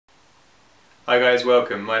Hi guys,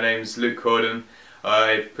 welcome. My name's Luke Corden.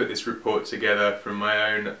 I've put this report together from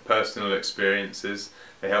my own personal experiences.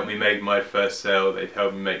 They helped me make my first sale, they've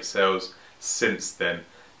helped me make sales since then.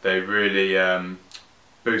 They really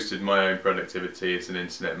boosted my own productivity as an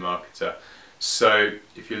internet marketer. So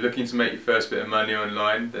if you're looking to make your first bit of money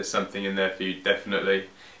online, there's something in there for you definitely.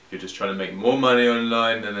 If you're just trying to make more money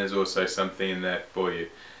online, then there's also something in there for you.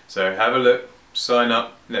 So have a look, sign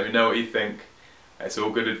up, let me know what you think. It's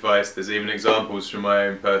all good advice. There's even examples from my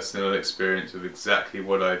own personal experience of exactly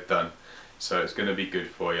what I've done. So it's going to be good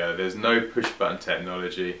for you. There's no push button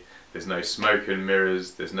technology, there's no smoke and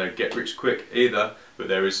mirrors, there's no get rich quick either, but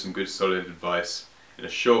there is some good solid advice in a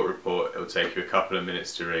short report. It'll take you a couple of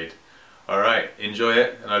minutes to read. Alright, enjoy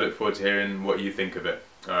it, and I look forward to hearing what you think of it.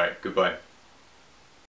 Alright, goodbye.